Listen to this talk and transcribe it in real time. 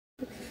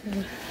So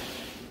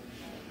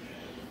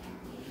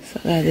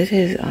guys, this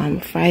is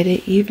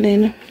Friday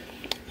evening,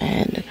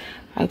 and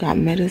I got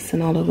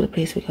medicine all over the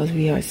place because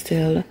we are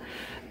still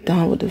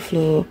down with the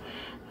flu.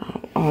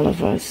 All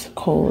of us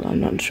cold.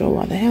 I'm not sure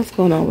what the hell's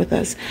going on with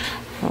us.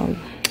 So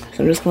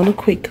I'm just going to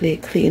quickly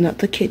clean up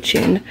the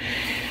kitchen.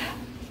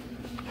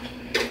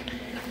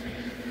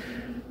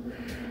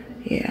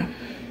 Yeah,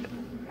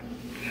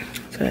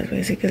 so that's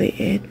basically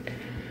it.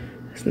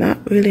 It's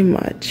not really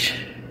much.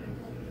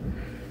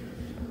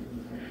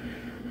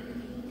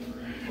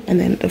 And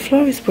then the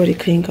floor is pretty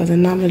clean because I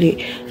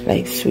normally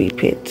like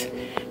sweep it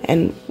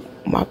and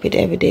mop it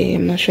every day.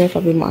 I'm not sure if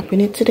I'll be mopping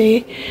it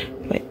today,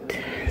 but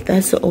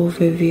that's the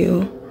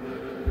overview.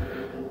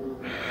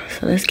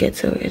 So let's get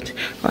to it.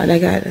 All right, I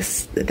got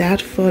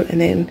that full, and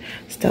then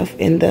stuff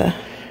in the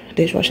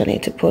dishwasher I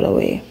need to put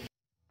away.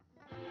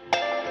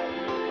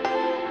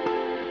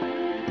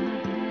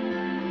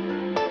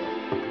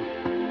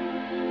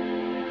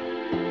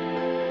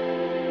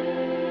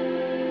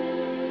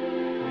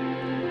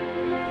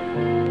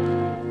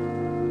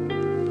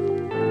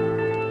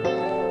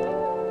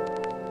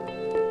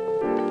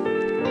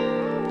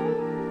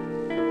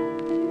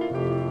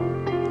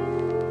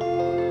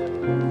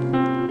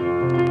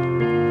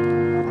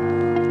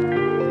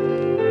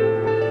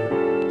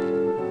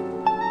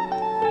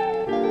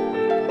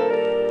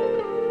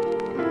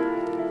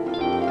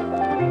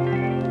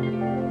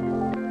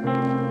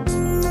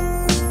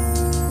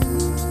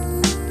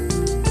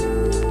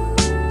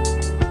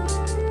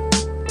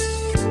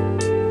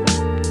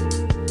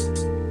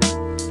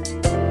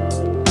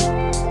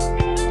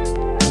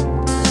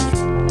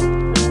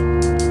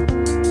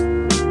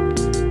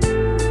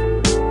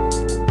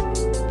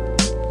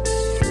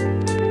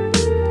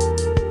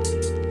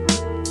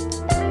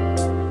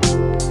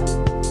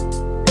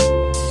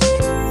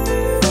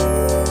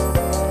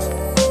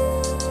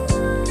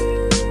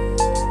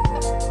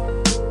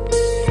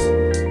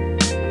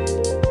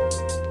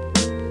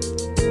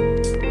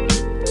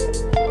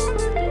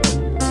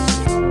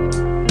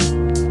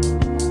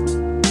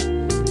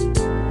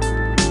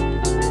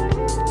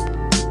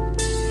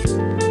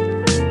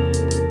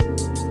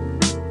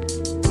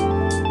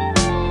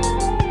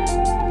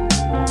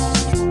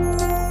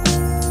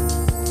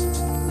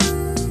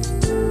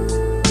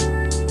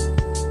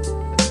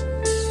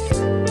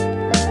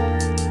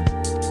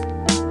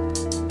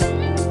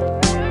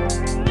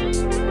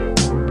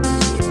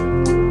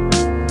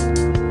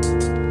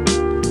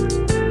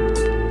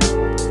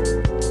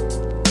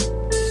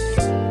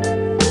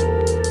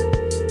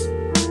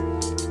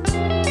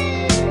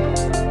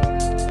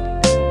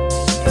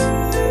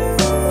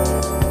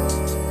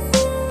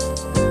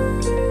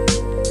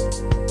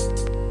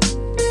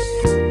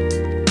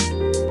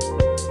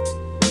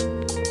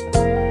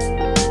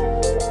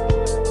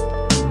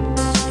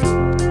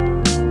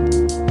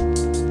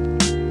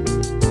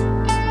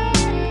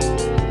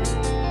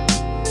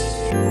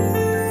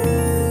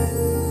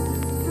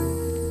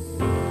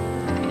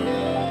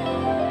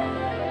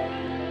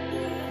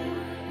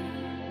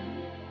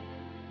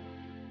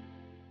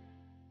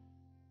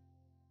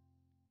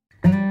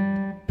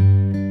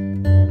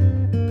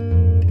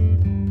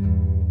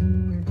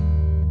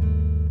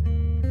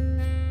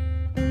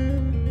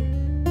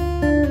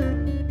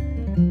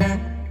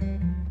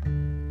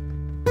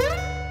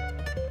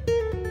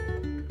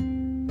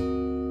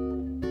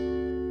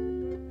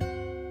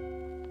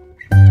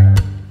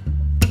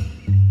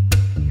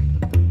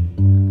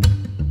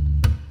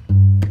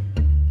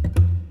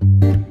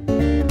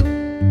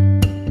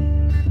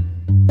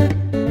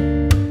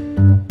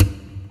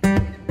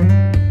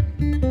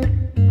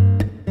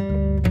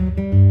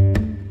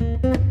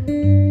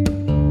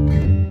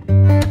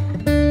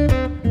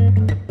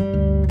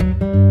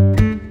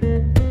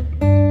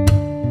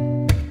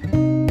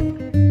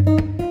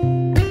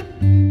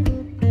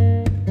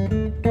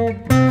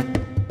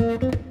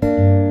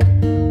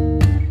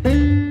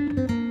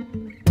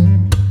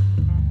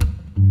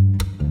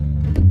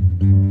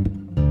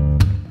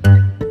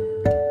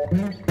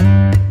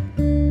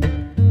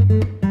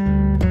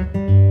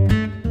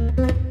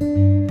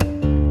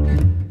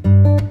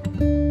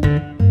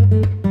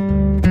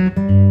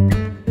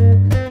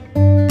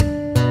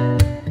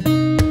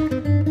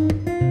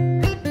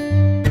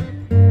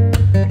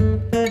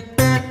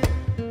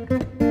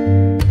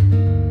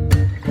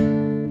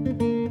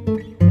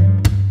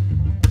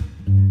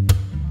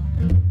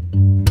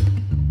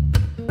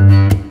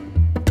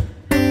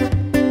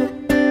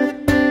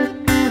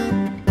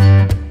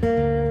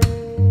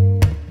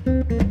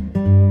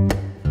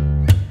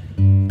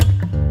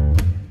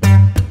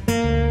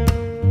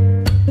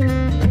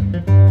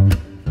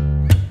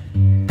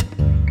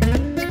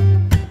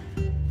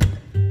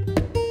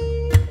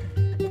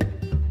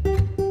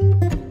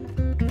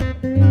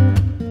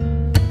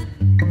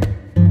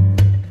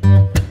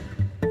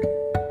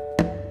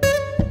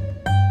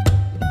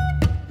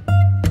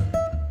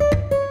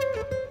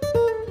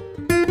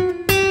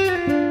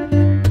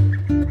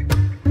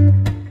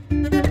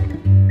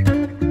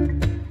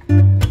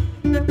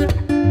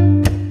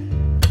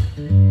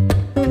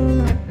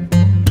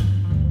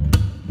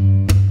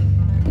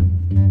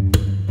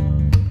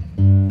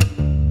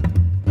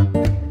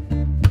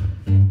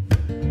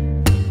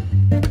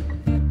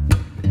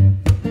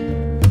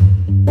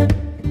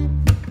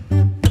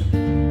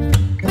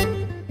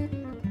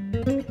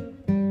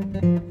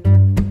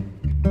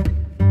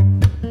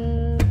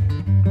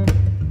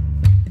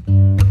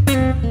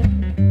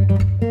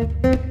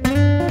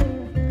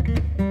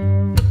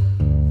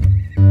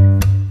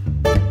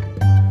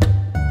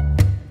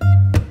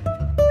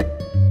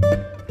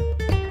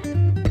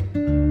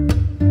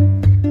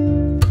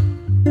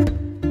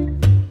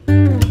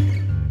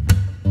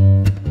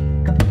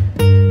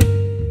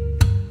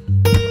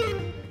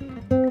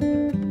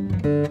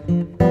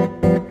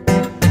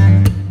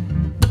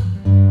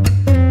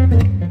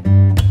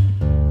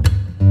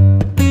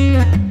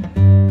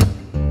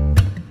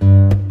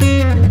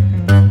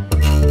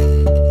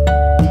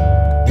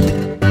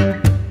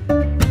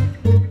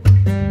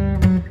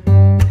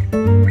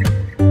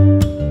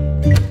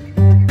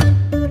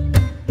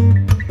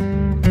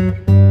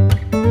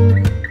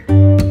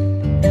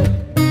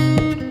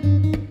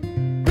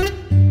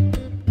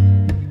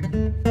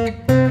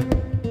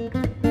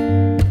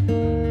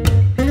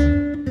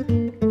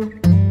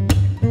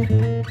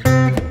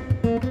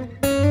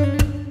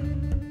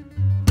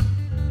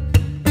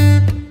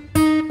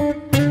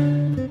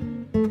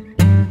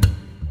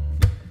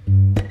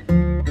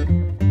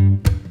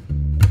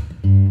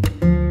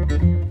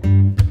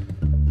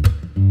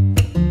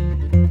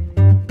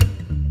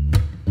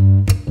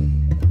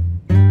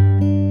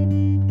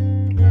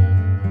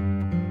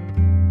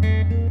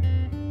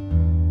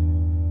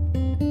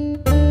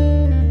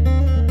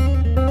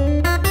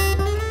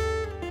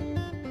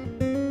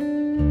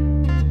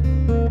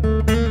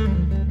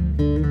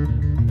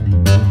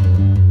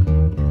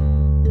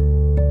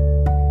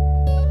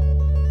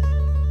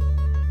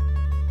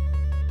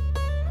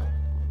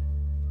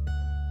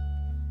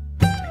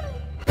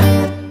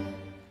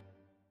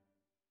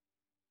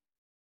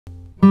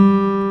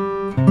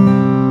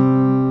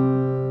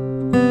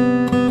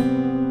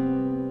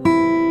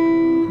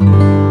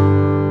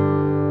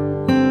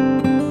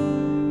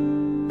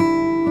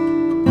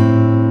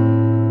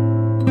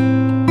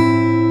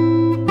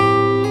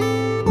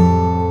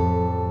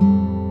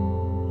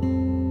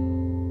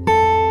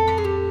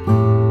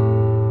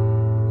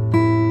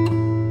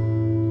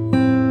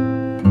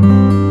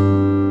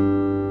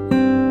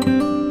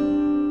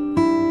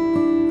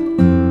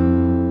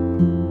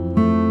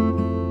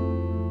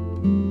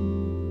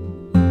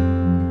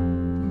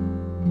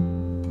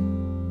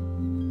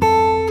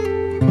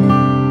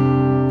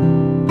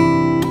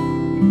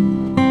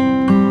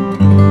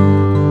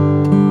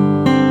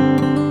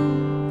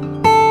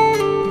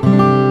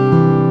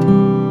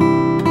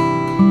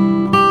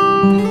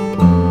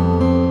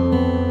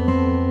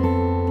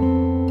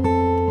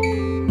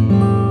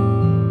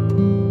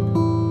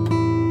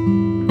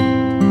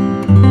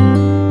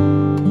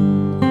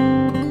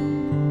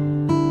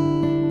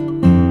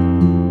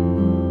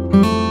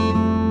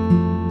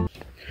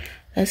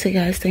 that's it,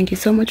 guys. Thank you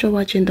so much for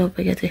watching. Don't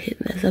forget to hit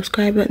the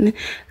subscribe button,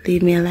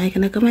 leave me a like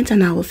and a comment,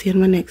 and I will see you in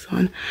my next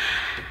one.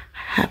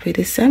 Happy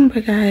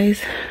December,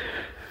 guys.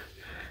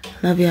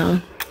 Love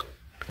y'all.